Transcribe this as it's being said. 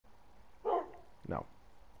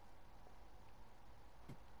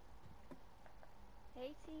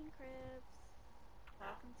cribs.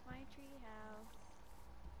 Welcome to my tree house.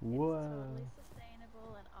 It's Whoa. totally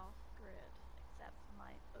sustainable and off-grid, except for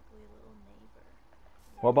my ugly little neighbor.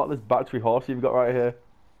 What about this battery horse you've got right here?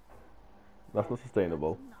 That's not That's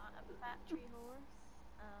sustainable. not a battery horse.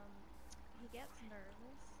 He gets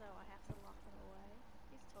nervous, so I have to lock him away.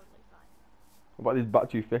 He's totally fine. What about these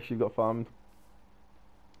battery fish you've got farmed?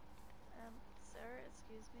 Sir,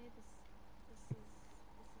 excuse me. This is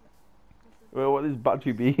Well, what are these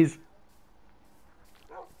battery bees?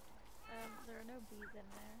 there are no bees in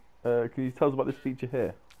there. Can you tell us about this feature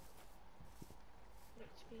here? Which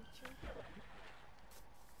feature?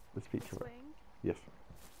 This The feature. swing. Yes.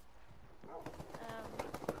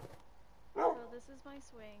 So this is my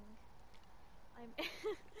swing. I'm.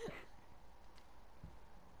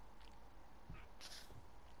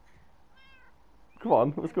 Come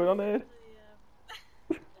on, what's going on here?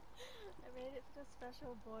 I made it for the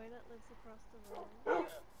special boy that lives across the road.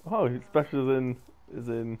 Oh, he's special as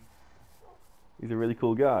in, he's a really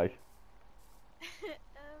cool guy. As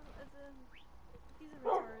in, he's a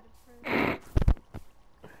retarded person.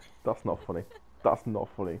 That's not funny. That's not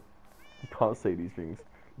funny. You can't say these things.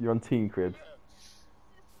 You're on Teen Cribs.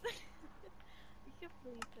 You can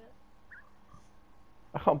believe it.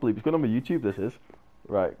 I can't believe it's going on my YouTube. This is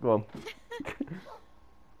right. Go on.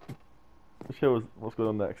 Show us what's going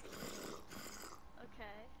on next.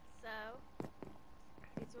 Okay, so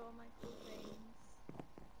these are all my cool things.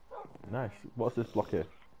 Nice. What's this block here?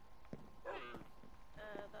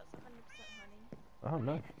 That's 100% honey. Oh,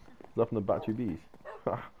 nice. Is that from the battery bees?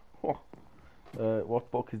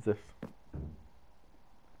 What book is this?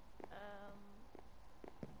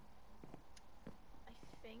 I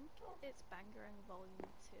think it's Bangarang Volume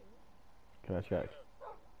 2. Can I check?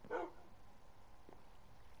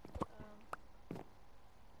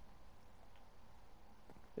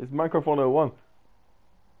 It's Minecraft 101.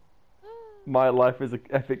 My life is an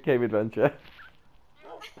epic cave adventure.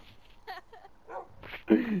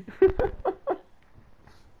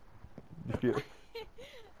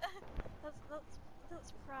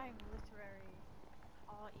 that's prime literary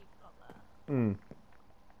art you've got there. Hmm.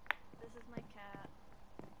 This is my cat.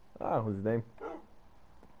 Ah, what's his name?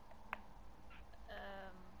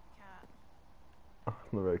 Cat. Oh,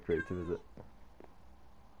 not very creative, is it?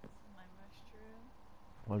 This is my mushroom.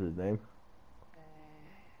 What's his name?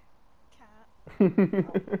 Cat.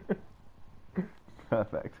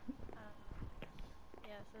 Perfect.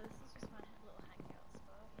 Yeah, so this is just my little hangout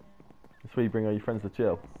spot, That's where you bring all your friends to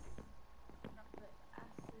chill. Got a bit of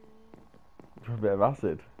acid. For a bit of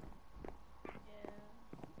acid. Yeah.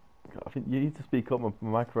 God, I think you need to speak up. My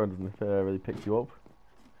microphone doesn't really pick you up.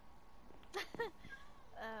 This is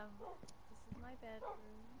my bedroom.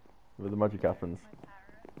 Where the magic happens. My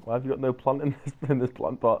parrot. Why have you got no plant in this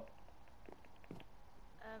plant pot?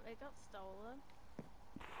 It got stolen.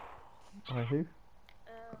 By who?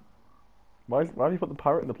 Why have you put the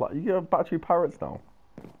parrot in the plant? You have battery parrots now.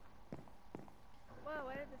 Whoa,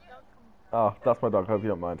 where did this dog come from? Ah, that's my dog. Hope you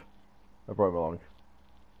don't mind. I brought him along.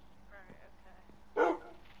 Right, okay.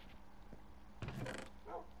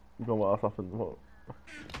 Go on, what else happened? What?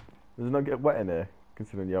 Does it not get wet in here,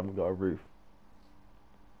 considering you haven't got a roof?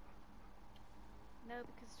 No,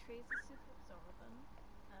 because trees are super absorbent.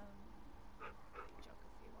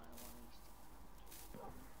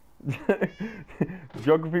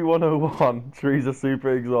 Geography 101. Trees are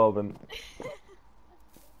super absorbent.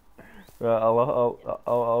 Right,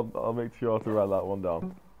 I'll make sure to write that one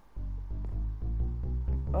down.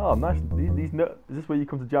 Oh, nice. These is this where you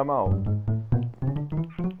come to jam out?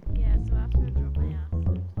 Yeah, so after I drop my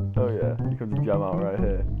acid. Oh yeah, you come to jam out right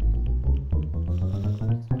here.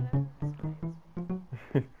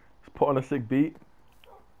 Just put on a sick beat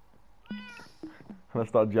and I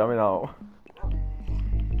start jamming out.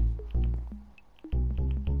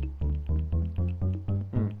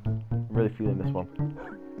 I'm really feeling this one.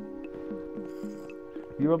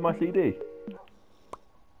 You have my CD? No,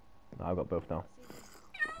 I've got both now.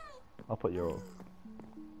 I'll put your own.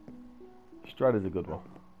 Strider's a good one.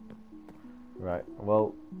 Right,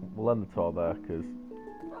 well, we'll end the tour there, because...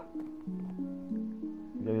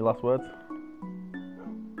 You got any last words?